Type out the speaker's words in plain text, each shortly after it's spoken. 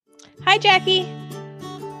Hi, Jackie.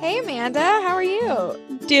 Hey, Amanda, how are you?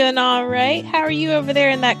 Doing all right. How are you over there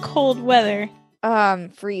in that cold weather?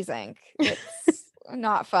 Freezing. It's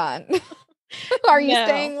not fun. Are you No.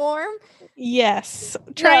 staying warm? Yes.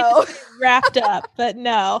 Trying to No. stay wrapped up, but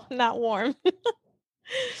no, not warm.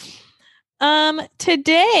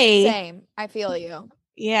 Today, Same. I feel you.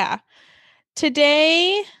 yeah.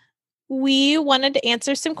 Today we wanted to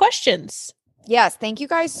answer some questions. Yes, thank you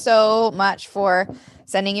guys so much for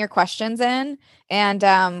sending your questions in.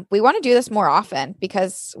 And we want to do this more often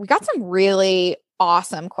because we got some really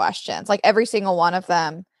awesome questions. Like every single one of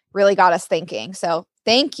them really got us thinking. So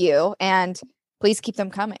thank you. And please keep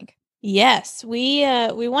them coming. Yes, we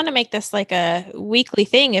want to make this like a weekly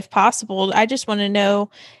thing if possible. I just want to know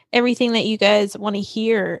everything that you guys want to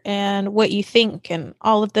hear and what you think and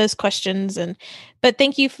all of those questions but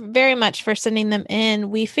thank you very much for sending them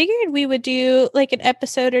in. We figured we would do like an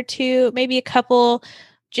episode or two, maybe a couple,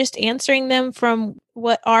 just answering them from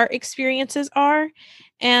what our experiences are.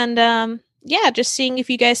 And yeah, just seeing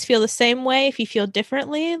if you guys feel the same way. If you feel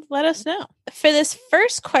differently, let us know. For this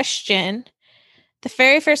first question, the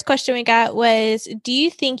very first question we got was, do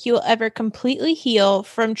you think you'll ever completely heal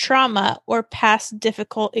from trauma or past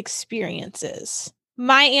difficult experiences?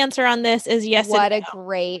 My answer on this is yes. What a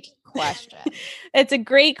great question. It's a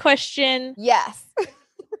great question. Yes.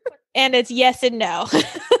 And it's yes and no.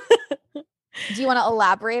 Do you want to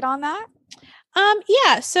elaborate on that?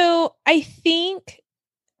 Yeah. So I think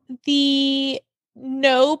the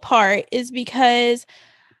no part is because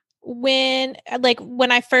when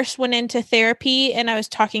I first went into therapy and I was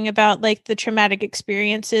talking about like the traumatic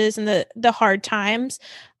experiences and the hard times,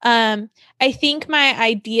 I think my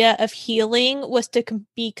idea of healing was to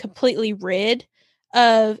be completely rid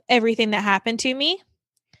of everything that happened to me.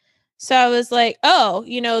 So I was like, oh,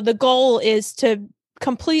 the goal is to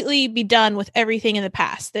completely be done with everything in the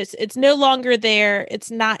past. It's no longer there. It's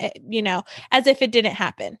not, as if it didn't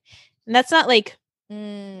happen. And that's not like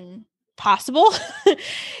possible.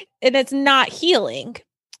 And it's not healing.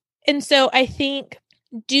 And so I think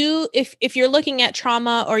if you're looking at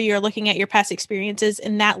trauma or you're looking at your past experiences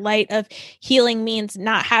in that light of healing means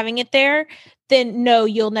not having it there, then no,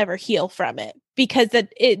 you'll never heal from it because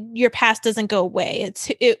your past doesn't go away.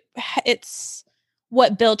 It's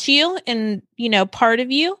what built you and, part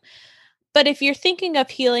of you. But if you're thinking of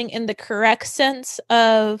healing in the correct sense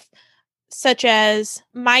of such as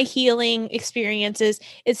my healing experiences,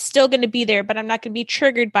 it's still going to be there, but I'm not going to be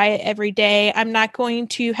triggered by it every day. I'm not going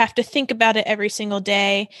to have to think about it every single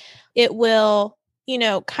day. It will,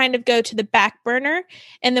 kind of go to the back burner.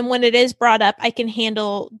 And then when it is brought up, I can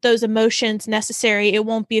handle those emotions necessary. It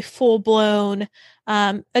won't be a full blown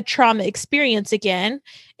a trauma experience again.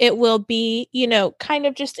 It will be, kind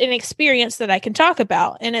of just an experience that I can talk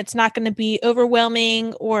about. And it's not going to be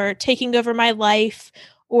overwhelming or taking over my life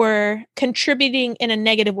or contributing in a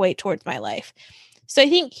negative way towards my life. So I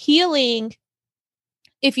think healing,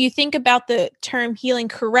 if you think about the term healing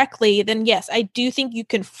correctly, then yes, I do think you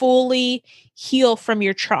can fully heal from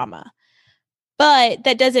your trauma. But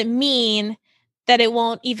that doesn't mean that it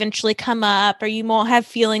won't eventually come up or you won't have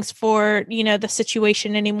feelings for, the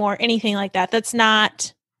situation anymore, anything like that. That's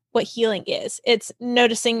not what healing is. It's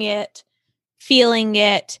noticing it, feeling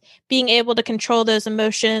it, being able to control those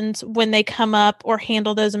emotions when they come up or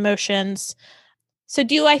handle those emotions. So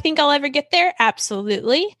do I think I'll ever get there?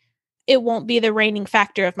 Absolutely. It won't be the reigning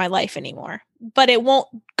factor of my life anymore, but it won't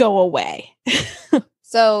go away.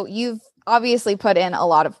 So you've obviously put in a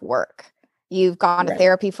lot of work. You've gone to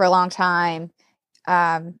therapy for a long time.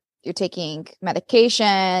 You're taking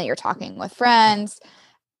medication, you're talking with friends.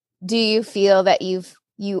 Do you feel that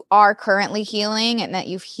you are currently healing and that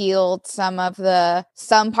you've healed some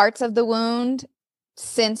parts of the wound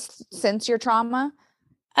since your trauma?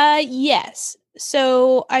 Yes.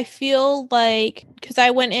 So I feel like because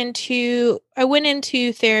I went into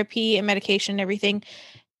therapy and medication and everything,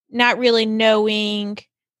 not really knowing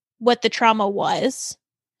what the trauma was.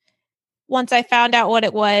 Once I found out what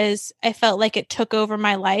it was, I felt like it took over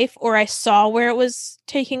my life, or I saw where it was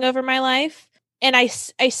taking over my life. And I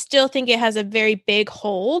still think it has a very big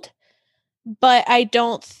hold, but I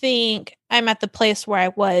don't think I'm at the place where I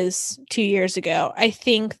was 2 years ago. I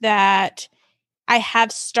think that I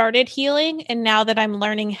have started healing, and now that I'm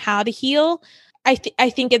learning how to heal, I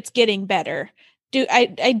think it's getting better.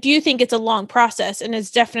 I do think it's a long process and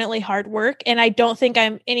it's definitely hard work, and I don't think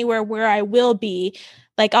I'm anywhere where I will be.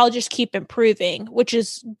 Like, I'll just keep improving, which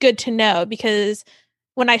is good to know, because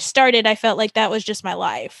when I started, I felt like that was just my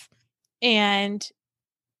life. And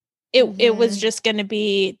it was just going to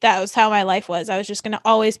be, that was how my life was. I was just going to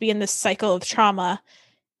always be in this cycle of trauma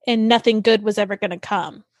and nothing good was ever going to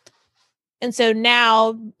come. And so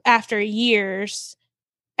now, after years,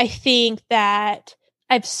 I think that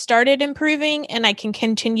I've started improving and I can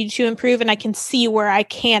continue to improve and I can see where I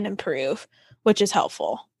can improve, which is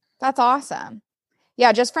helpful. That's awesome.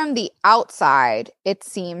 Yeah, just from the outside, it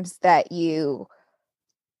seems that you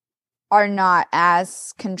are not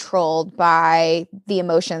as controlled by the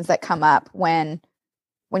emotions that come up when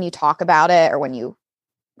you talk about it or when you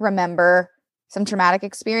remember some traumatic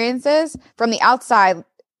experiences. From the outside,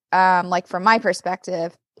 like from my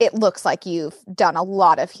perspective, it looks like you've done a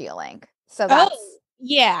lot of healing. So that's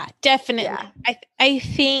yeah, definitely. Yeah. I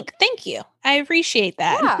think, thank you. I appreciate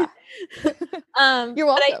that. Yeah. You're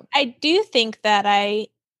welcome. But I do think that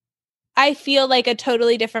I feel like a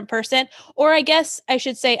totally different person, or I guess I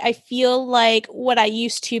should say I feel like what I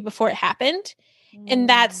used to before it happened. And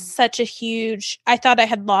that's such a huge, I thought I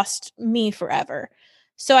had lost me forever.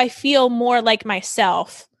 So I feel more like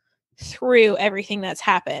myself through everything that's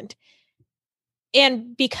happened.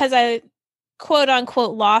 And because I quote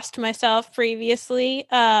unquote lost myself previously,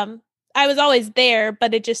 I was always there,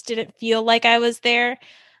 but it just didn't feel like I was there.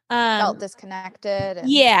 Felt disconnected.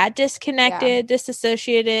 Disconnected,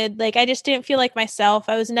 disassociated. Like I just didn't feel like myself.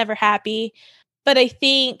 I was never happy. But I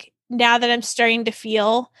think now that I'm starting to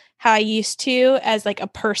feel how I used to as like a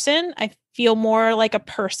person, I feel more like a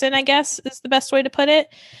person, I guess is the best way to put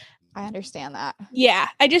it. I understand that. Yeah,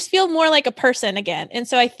 I just feel more like a person again. And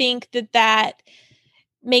so I think that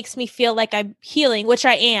makes me feel like I'm healing, which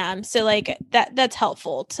I am. So like that's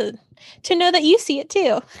helpful to know that you see it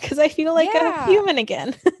too, because I feel like a human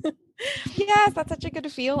again. Yes, that's such a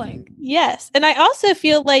good feeling. Yes. And I also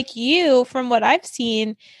feel like you, from what I've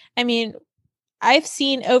seen, I mean, I've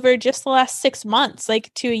seen over just the last 6 months,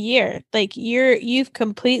 like to a year, like you've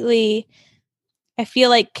completely, I feel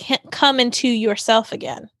like, come into yourself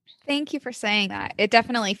again. Thank you for saying that. It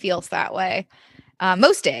definitely feels that way.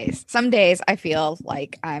 Most days. Some days I feel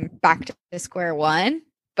like I'm back to square one,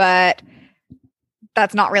 but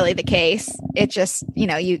that's not really the case. It just,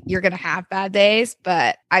 you're going to have bad days,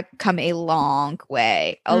 but I've come a long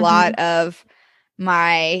way. A lot of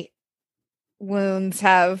my wounds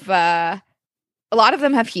have, a lot of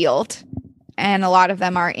them have healed, and a lot of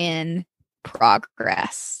them are in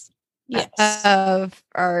progress. Yes.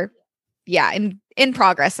 In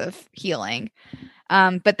progress of healing.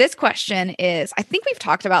 But this question is, I think we've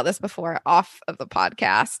talked about this before off of the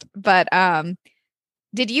podcast, but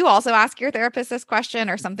did you also ask your therapist this question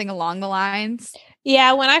or something along the lines?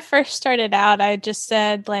 Yeah, when I first started out, I just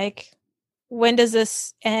said, like, when does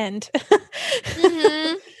this end?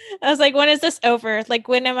 I was like, when is this over? Like,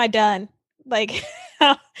 when am I done? Like,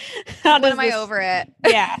 how when am I over it?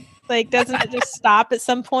 Yeah. Like, doesn't it just stop at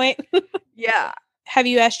some point? Yeah. Have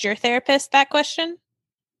you asked your therapist that question?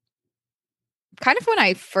 Kind of when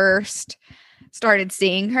I first started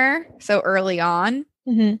seeing her, so early on.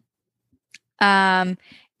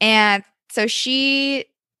 And so she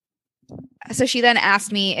then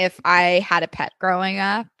asked me if I had a pet growing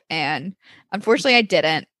up, and unfortunately I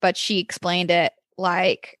didn't, but she explained it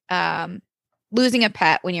like losing a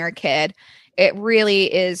pet when you're a kid, it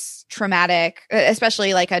really is traumatic,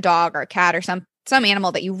 especially like a dog or a cat or some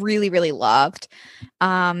animal that you really, really loved.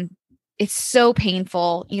 It's so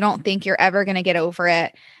painful. You don't think you're ever going to get over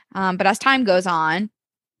it. But as time goes on,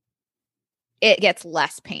 it gets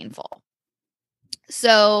less painful.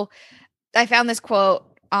 So I found this quote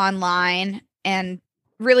online and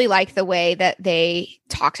really like the way that they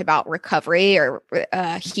talked about recovery or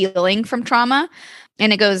healing from trauma.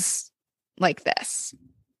 And it goes like this.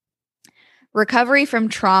 Recovery from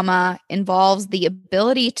trauma involves the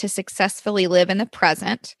ability to successfully live in the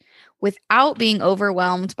present without being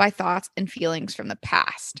overwhelmed by thoughts and feelings from the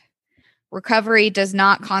past. Recovery does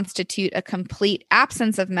not constitute a complete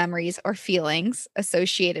absence of memories or feelings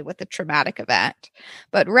associated with the traumatic event,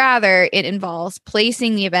 but rather it involves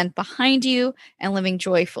placing the event behind you and living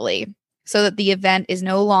joyfully so that the event is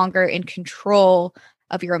no longer in control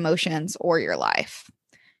of your emotions or your life.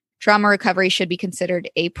 Trauma recovery should be considered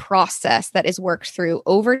a process that is worked through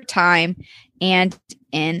over time and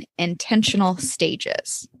in intentional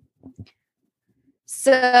stages.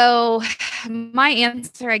 So my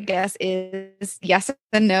answer, I guess, is yes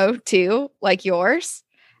and no too, like yours.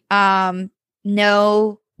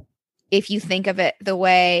 No, if you think of it the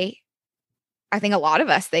way I think a lot of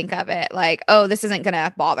us think of it, like, oh, this isn't going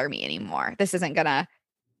to bother me anymore. This isn't going to,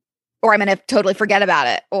 or I'm going to totally forget about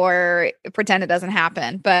it or pretend it doesn't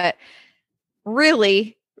happen. But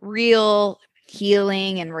really, real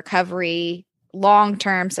healing and recovery,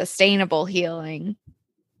 long-term sustainable healing,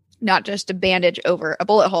 not just a bandage over a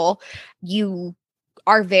bullet hole, you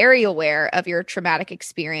are very aware of your traumatic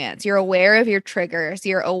experience. You're aware of your triggers.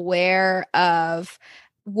 You're aware of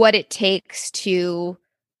what it takes to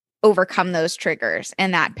overcome those triggers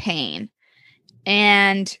and that pain.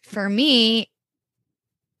 And for me,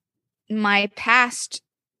 my past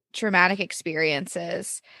traumatic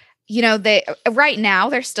experiences, they right now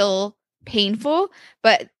they're still painful,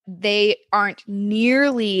 but they aren't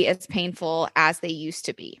nearly as painful as they used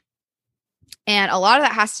to be. And a lot of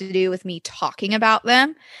that has to do with me talking about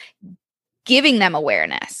them, giving them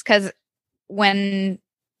awareness. Because when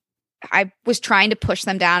I was trying to push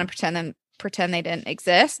them down and pretend they didn't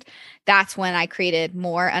exist, that's when I created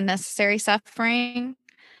more unnecessary suffering.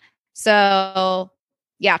 So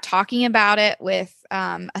yeah, talking about it with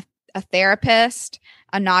a therapist,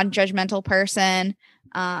 a non-judgmental person,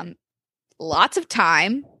 lots of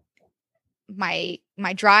time, my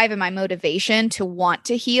drive and my motivation to want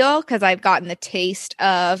to heal, because I've gotten the taste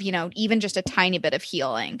of, even just a tiny bit of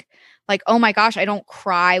healing. Like, oh my gosh, I don't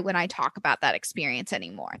cry when I talk about that experience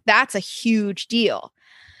anymore. That's a huge deal.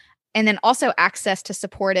 And then also access to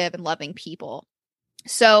supportive and loving people.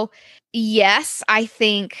 So yes, I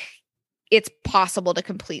think it's possible to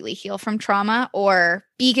completely heal from trauma or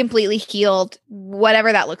be completely healed,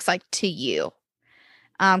 whatever that looks like to you.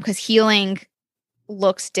 Because healing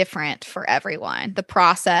looks different for everyone, the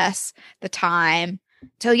process, the time.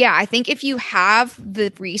 So yeah, I think if you have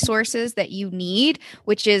the resources that you need,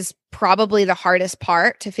 which is probably the hardest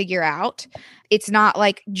part to figure out, it's not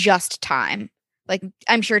like just time. Like,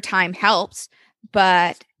 I'm sure time helps,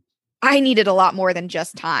 but I needed a lot more than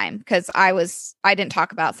just time, because I didn't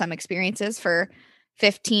talk about some experiences for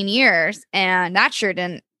 15 years, and that sure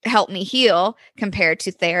didn't help me heal compared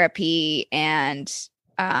to therapy and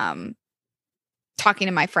talking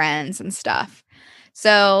to my friends and stuff.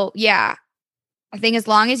 So yeah, I think as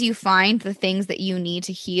long as you find the things that you need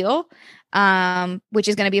to heal, which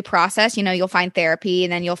is going to be a process, you'll find therapy,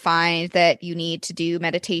 and then you'll find that you need to do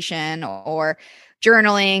meditation or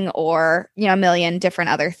journaling or, a million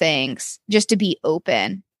different other things, just to be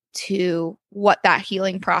open to what that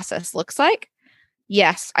healing process looks like.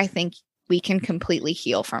 Yes, I think we can completely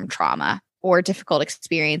heal from trauma or difficult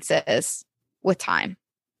experiences with time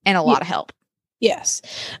and a lot of help. Yes.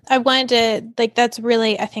 I wanted to, that's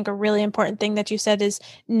really, I think a really important thing that you said is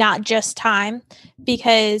not just time,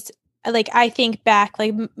 because I think back,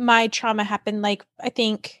 my trauma happened, I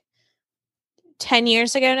think 10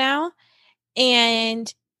 years ago now.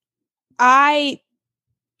 And I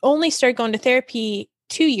only started going to therapy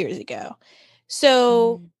 2 years ago.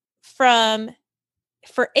 So for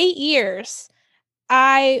 8 years,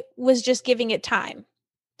 I was just giving it time.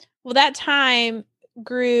 Well, that time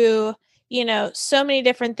grew, so many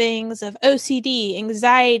different things of OCD,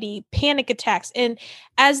 anxiety, panic attacks. And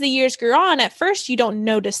as the years grew on, at first you don't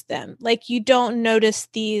notice them. You don't notice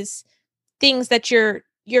these things that you're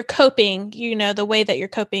coping, the way that you're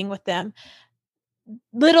coping with them.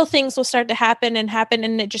 Little things will start to happen,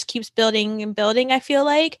 and it just keeps building and building, I feel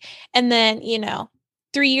like. And then,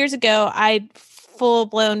 3 years ago, I full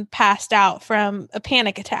blown passed out from a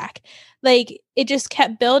panic attack. It just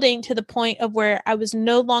kept building to the point of where I was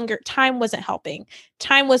no longer, time wasn't helping.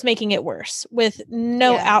 Time was making it worse with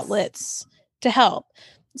no outlets to help.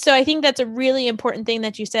 So I think that's a really important thing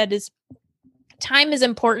that you said, is time is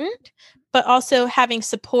important, but also having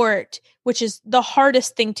support, which is the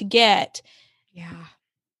hardest thing to get. Yeah.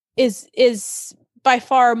 Is by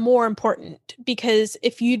far more important, because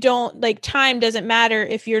if you don't, time doesn't matter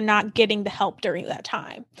if you're not getting the help during that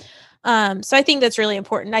time. So I think that's really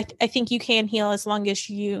important. I think you can heal as long as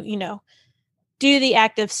you do the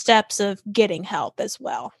active steps of getting help as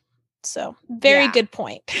well. So very good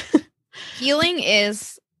point. Healing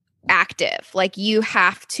is active. You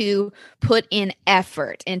have to put in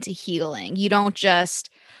effort into healing. You don't just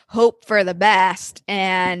hope for the best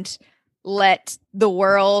and let the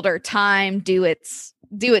world or time do its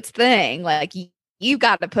thing. You've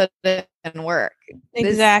got to put in work.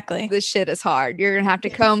 Exactly. This shit is hard. You're gonna have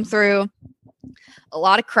to comb through a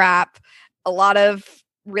lot of crap, a lot of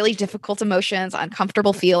really difficult emotions,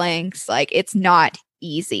 uncomfortable feelings. It's not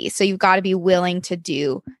easy. So you've got to be willing to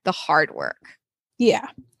do the hard work. Yeah.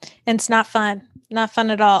 And it's not fun. Not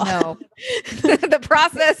fun at all. No. The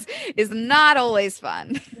process is not always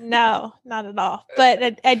fun. No, not at all.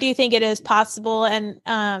 But I do think it is possible. And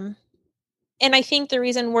I think the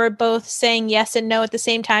reason we're both saying yes and no at the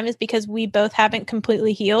same time is because we both haven't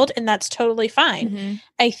completely healed, and that's totally fine. Mm-hmm.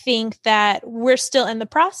 I think that we're still in the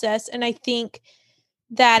process, and I think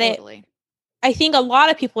that I think a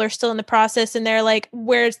lot of people are still in the process and they're like,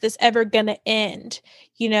 where's this ever going to end?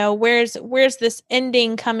 You know, where's this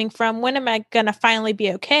ending coming from? When am I going to finally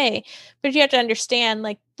be okay? But you have to understand,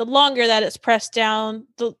 like, the longer that it's pressed down,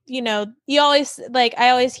 you always, like,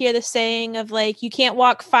 I always hear the saying of like, you can't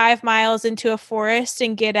walk 5 miles into a forest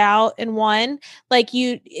and get out in one. Like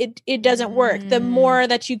it doesn't work. The more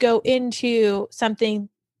that you go into something,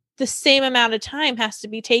 the same amount of time has to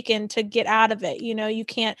be taken to get out of it. You know, you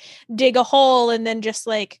can't dig a hole and then just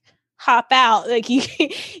like hop out. Like you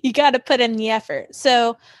got to put in the effort.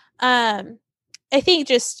 So I think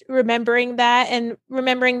just remembering that, and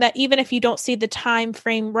remembering that even if you don't see the time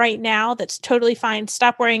frame right now, that's totally fine.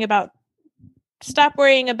 Stop worrying about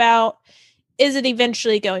is it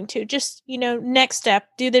eventually going to, just, next step,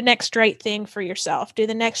 do the next right thing for yourself, do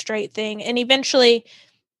the next right thing. And eventually,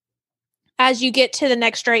 as you get to the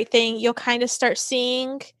next right thing, you'll kind of start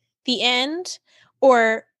seeing the end,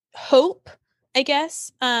 or hope, I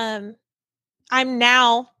guess. I'm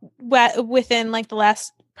now within like the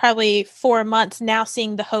last probably 4 months now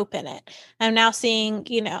seeing the hope in it. I'm now seeing,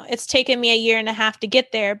 it's taken me a year and a half to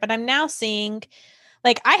get there, but I'm now seeing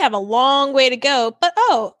like I have a long way to go, but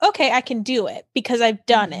okay, I can do it because I've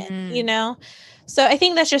done it, So I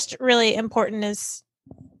think that's just really important, is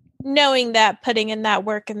knowing that putting in that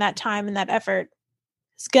work and that time and that effort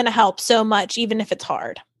is going to help so much, even if it's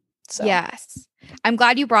hard. So. Yes. I'm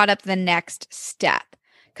glad you brought up the next step,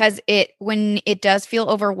 because when it does feel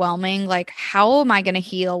overwhelming, like, how am I going to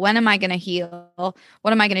heal? When am I going to heal?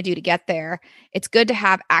 What am I going to do to get there? It's good to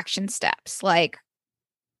have action steps. Like,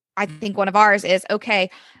 I think one of ours is, okay,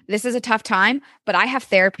 this is a tough time, but I have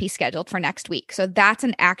therapy scheduled for next week. So that's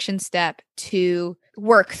an action step to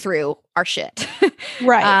work through our shit.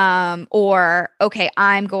 Right. Or, okay,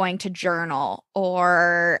 I'm going to journal,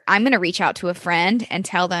 or I'm going to reach out to a friend and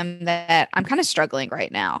tell them that I'm kind of struggling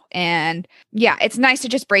right now. And yeah, it's nice to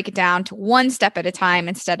just break it down to one step at a time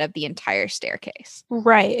instead of the entire staircase.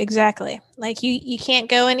 Right. Exactly. Like you can't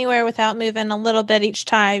go anywhere without moving a little bit each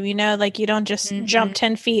time, like you don't just jump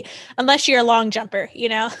 10 feet unless you're a long jumper,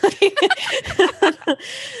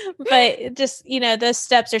 but just, those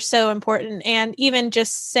steps are so important. And even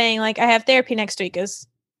just saying like, I have therapy next week it's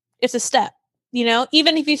a step,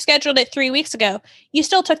 even if you scheduled it 3 weeks ago, you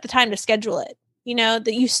still took the time to schedule it,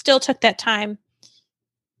 that you still took that time,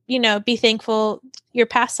 be thankful your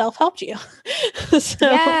past self helped you. So,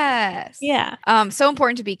 yes. Yeah. So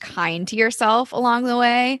important to be kind to yourself along the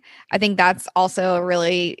way. I think that's also a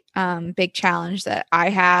really big challenge that I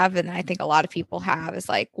have, and I think a lot of people have, is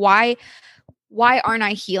like, why aren't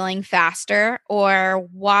I healing faster? Or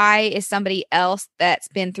why is somebody else that's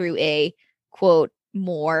been through a quote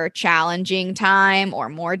more challenging time or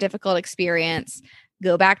more difficult experience,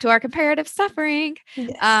 go back to our comparative suffering.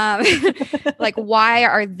 Yes. Like,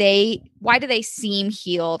 why do they seem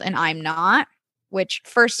healed and I'm not? Which,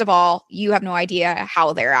 first of all, you have no idea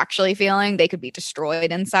how they're actually feeling. They could be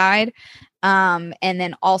destroyed inside. And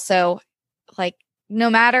then also, like, no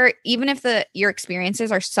matter, even if your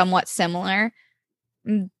experiences are somewhat similar,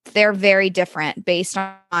 they're very different based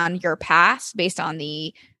on your past, based on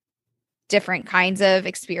the different kinds of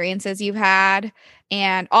experiences you've had.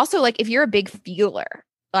 And also, like, if you're a big feeler,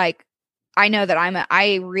 like, I know that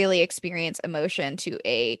I really experience emotion to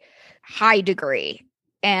a high degree.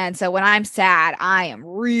 And so when I'm sad, I am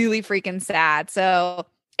really freaking sad. So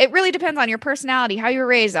it really depends on your personality, how you were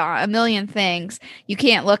raised, on a million things. You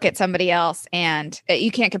can't look at somebody else and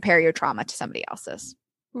you can't compare your trauma to somebody else's.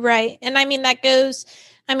 Right. And I mean, that goes,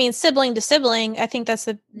 sibling to sibling. I think that's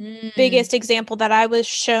the biggest example that I was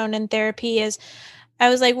shown in therapy is I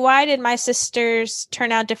was like, why did my sisters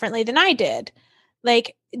turn out differently than I did?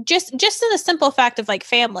 Like, just in the simple fact of like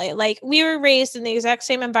family, like we were raised in the exact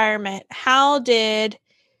same environment. How did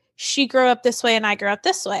she grow up this way and I grew up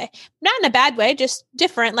this way? Not in a bad way, just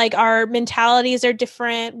different. Like our mentalities are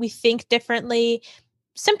different. We think differently,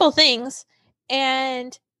 simple things.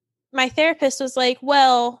 And my therapist was like,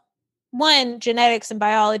 well, one, genetics and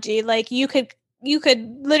biology, like you could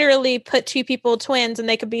literally put two people twins and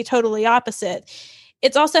they could be totally opposite.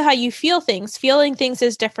 It's also how you feel things. Feeling things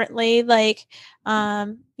is differently. Like,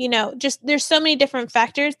 just there's so many different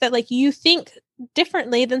factors that like you think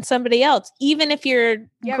differently than somebody else. Even if you're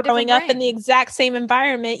growing up in the exact same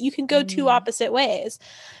environment, you can go two opposite ways.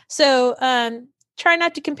 So try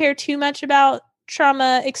not to compare too much about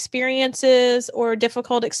trauma experiences or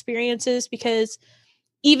difficult experiences, because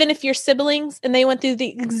even if you're siblings and they went through the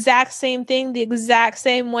exact same thing, the exact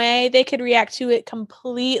same way, they could react to it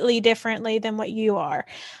completely differently than what you are.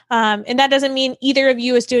 And that doesn't mean either of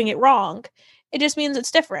you is doing it wrong. It just means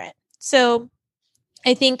it's different. So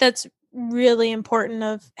I think that's really important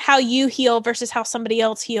of how you heal versus how somebody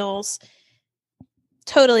else heals.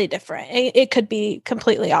 Totally different. It could be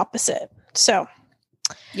completely opposite. So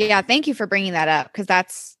yeah, thank you for bringing that up, because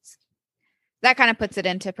that kind of puts it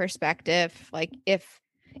into perspective. Like if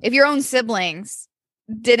your own siblings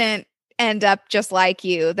didn't end up just like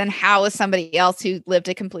you, then how is somebody else who lived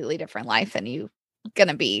a completely different life than you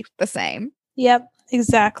gonna be the same? Yep,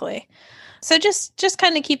 exactly. So just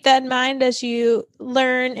kind of keep that in mind as you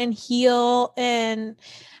learn and heal. And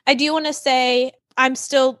I do want to say I'm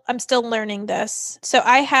still learning this. So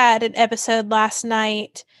I had an episode last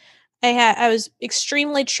night. I was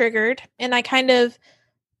extremely triggered, and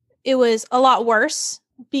it was a lot worse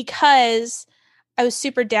because I was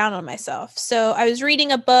super down on myself. So I was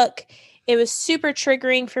reading a book. It was super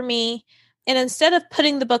triggering for me. And instead of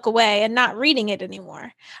putting the book away and not reading it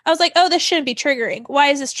anymore, I was like, oh, this shouldn't be triggering. Why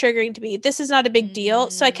is this triggering to me? This is not a big deal.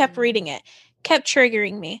 So I kept reading it, kept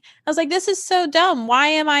triggering me. I was like, this is so dumb. Why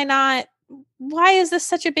is this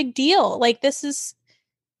such a big deal? Like,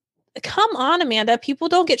 come on, Amanda. People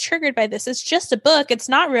don't get triggered by this. It's just a book. It's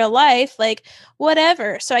not real life. Like,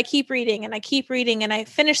 whatever. So I keep reading and I keep reading, and I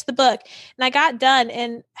finished the book, and I got done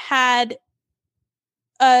and had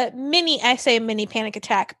a mini panic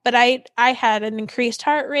attack, but I had an increased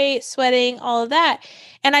heart rate, sweating, all of that.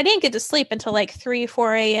 And I didn't get to sleep until like 3,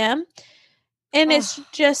 4 a.m. And it's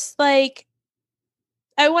just like,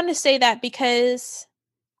 I want to say that because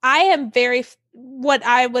I am what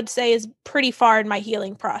I would say is pretty far in my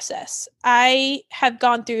healing process. I have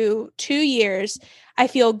gone through 2 years. I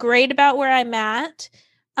feel great about where I'm at.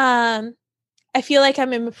 I feel like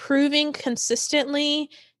I'm improving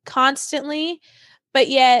consistently, constantly, but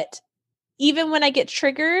yet even when I get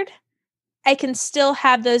triggered, I can still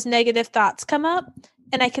have those negative thoughts come up,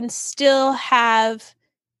 and I can still have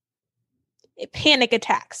panic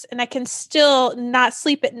attacks, and I can still not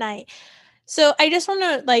sleep at night. So I just want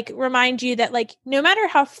to like remind you that like no matter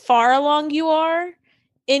how far along you are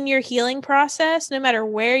in your healing process, no matter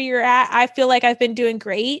where you're at, I feel like I've been doing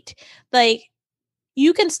great. Like,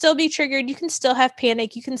 you can still be triggered, you can still have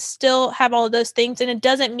panic, you can still have all of those things, and it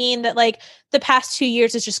doesn't mean that like the past 2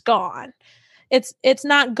 years is just gone. It's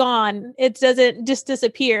not gone. It doesn't just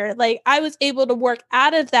disappear. Like, I was able to work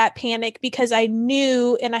out of that panic because I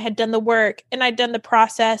knew, and I had done the work, and I'd done the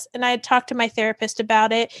process, and I had talked to my therapist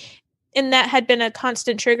about it. And that had been a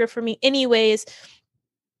constant trigger for me anyways.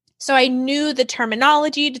 So I knew the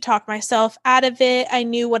terminology to talk myself out of it. I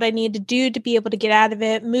knew what I needed to do to be able to get out of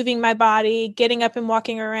it, moving my body, getting up and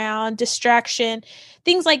walking around, distraction,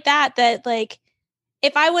 things like that, that like,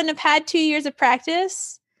 if I wouldn't have had 2 years of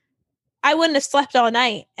practice, I wouldn't have slept all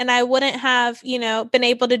night, and I wouldn't have, been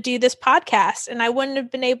able to do this podcast, and I wouldn't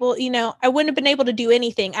have been able to do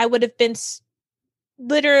anything. I would have been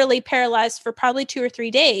literally paralyzed for probably 2 or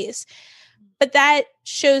 3 days. But that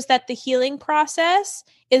shows that the healing process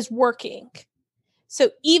is working.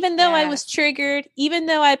 So even though I was triggered, even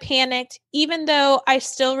though I panicked, even though I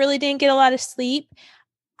still really didn't get a lot of sleep,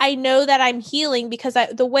 I know that I'm healing because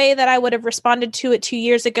the way that I would have responded to it 2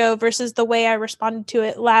 years ago versus the way I responded to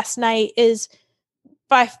it last night is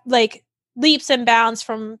by like leaps and bounds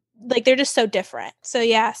from like, they're just so different. So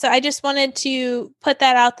yeah, so I just wanted to put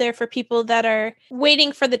that out there for people that are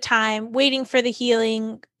waiting for the time, waiting for the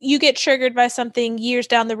healing. You get triggered by something years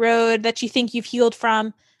down the road that you think you've healed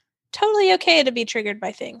from. Totally okay to be triggered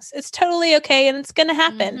by things. It's totally okay, and it's going to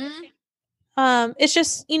happen. Mm-hmm. It's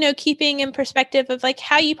just, keeping in perspective of like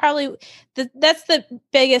how you that's the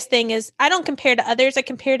biggest thing is I don't compare to others. I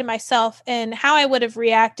compare to myself and how I would have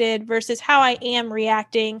reacted versus how I am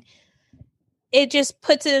reacting. It just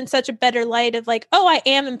puts it in such a better light of like, oh, I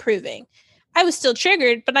am improving. I was still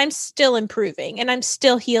triggered, but I'm still improving, and I'm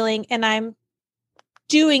still healing, and I'm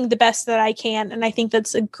doing the best that I can. And I think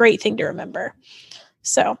that's a great thing to remember.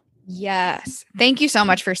 So yes. Thank you so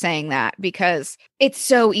much for saying that, because it's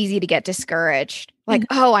so easy to get discouraged. Like,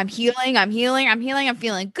 oh, I'm healing. I'm feeling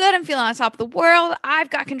good. I'm feeling on top of the world. I've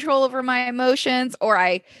got control over my emotions, or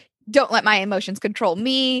I don't let my emotions control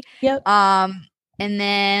me. Yep. And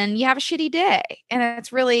then you have a shitty day. And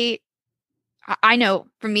it's really, I know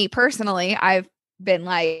for me personally, I've been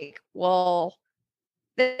like, well,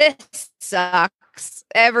 this sucks.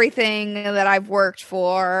 Everything that I've worked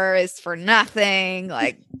for is for nothing.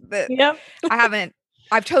 Like, yep.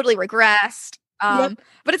 I've totally regressed. But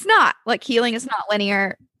it's not. Like, healing is not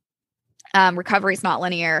linear. Recovery is not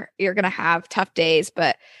linear. You're going to have tough days,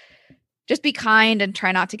 but just be kind and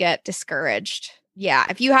try not to get discouraged. Yeah.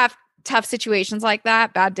 If you have tough situations like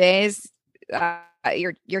that, bad days,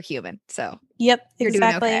 you're human. So yep, you're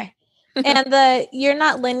exactly. doing okay. And the you're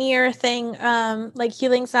not linear thing, like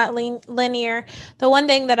healing's not linear. The one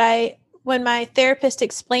thing that I when my therapist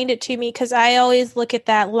explained it to me, because I always look at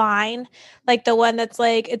that line, like the one that's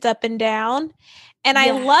like it's up and down. And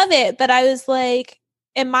I love it, but I was like,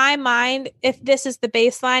 in my mind, if this is the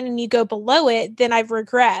baseline and you go below it, then I've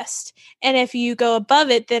regressed. And if you go above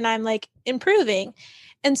it, then I'm like improving.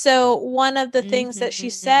 And so one of the things that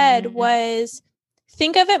she said was,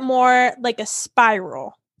 think of it more like a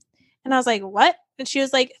spiral. And I was like, what? And she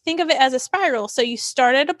was like, think of it as a spiral. So you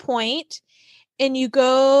start at a point and you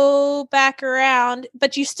go back around,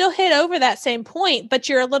 but you still hit over that same point, but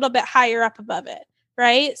you're a little bit higher up above it.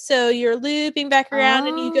 Right. So you're looping back around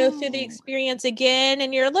and you go through the experience again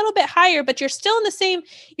and you're a little bit higher, but you're still in the same,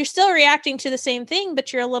 you're still reacting to the same thing,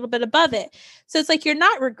 but you're a little bit above it. So it's like, you're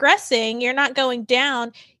not regressing, you're not going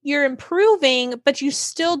down, you're improving, but you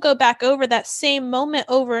still go back over that same moment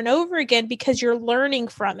over and over again because you're learning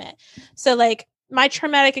from it. So like my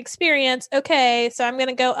traumatic experience, okay, so I'm going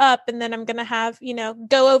to go up and then I'm going to have,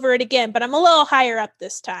 go over it again, but I'm a little higher up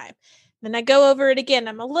this time. Then I go over it again.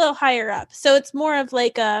 I'm a little higher up. So it's more of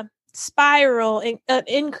like a spiral, an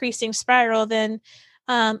increasing spiral than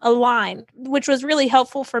a line, which was really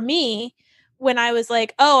helpful for me when I was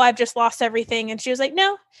like, oh, I've just lost everything. And she was like,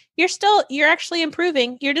 no, you're actually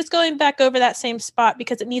improving. You're just going back over that same spot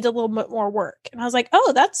because it needs a little bit more work. And I was like,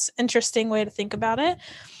 oh, that's an interesting way to think about it.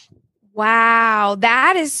 Wow,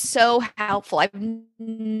 that is so helpful. I've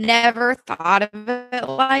never thought of it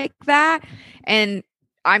like that. And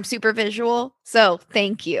I'm super visual, so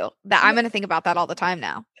thank you. That I'm going to think about that all the time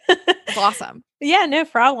now. It's awesome. Yeah, no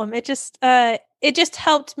problem. It just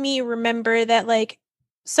helped me remember that like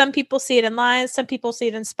some people see it in lines, some people see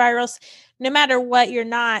it in spirals. No matter what, you're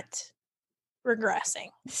not regressing.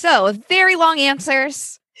 So, very long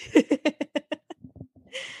answers.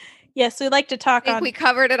 Yes, we like to talk. I think we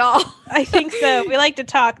covered it all. I think so. We like to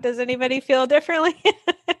talk. Does anybody feel differently?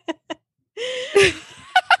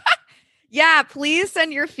 Yeah, please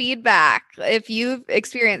send your feedback. If you've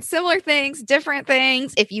experienced similar things, different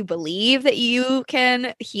things, if you believe that you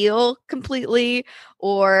can heal completely,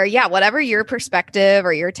 or whatever your perspective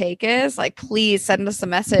or your take is, like, please send us a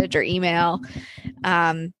message or email.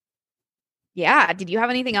 Did you have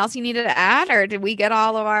anything else you needed to add, or did we get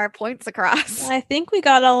all of our points across? I think we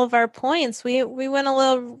got all of our points. We went a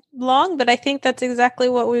little long, but I think that's exactly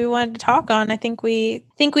what we wanted to talk on. I think we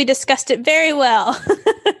discussed it very well.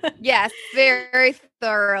 Yes, very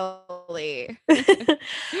thoroughly.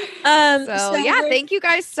 Thank you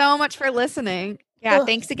guys so much for listening. Yeah,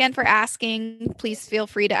 thanks again for asking. Please feel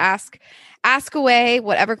free to ask away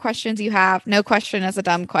whatever questions you have. No question is a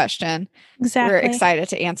dumb question. Exactly. We're excited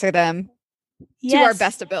to answer them. Yes. To our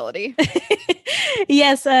best ability.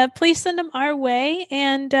 Yes, please send them our way,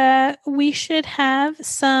 and we should have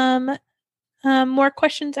some more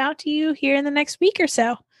questions out to you here in the next week or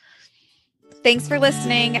so. Thanks for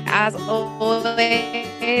listening, as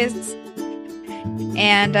always,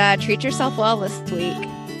 and treat yourself well this week.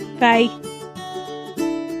 Bye.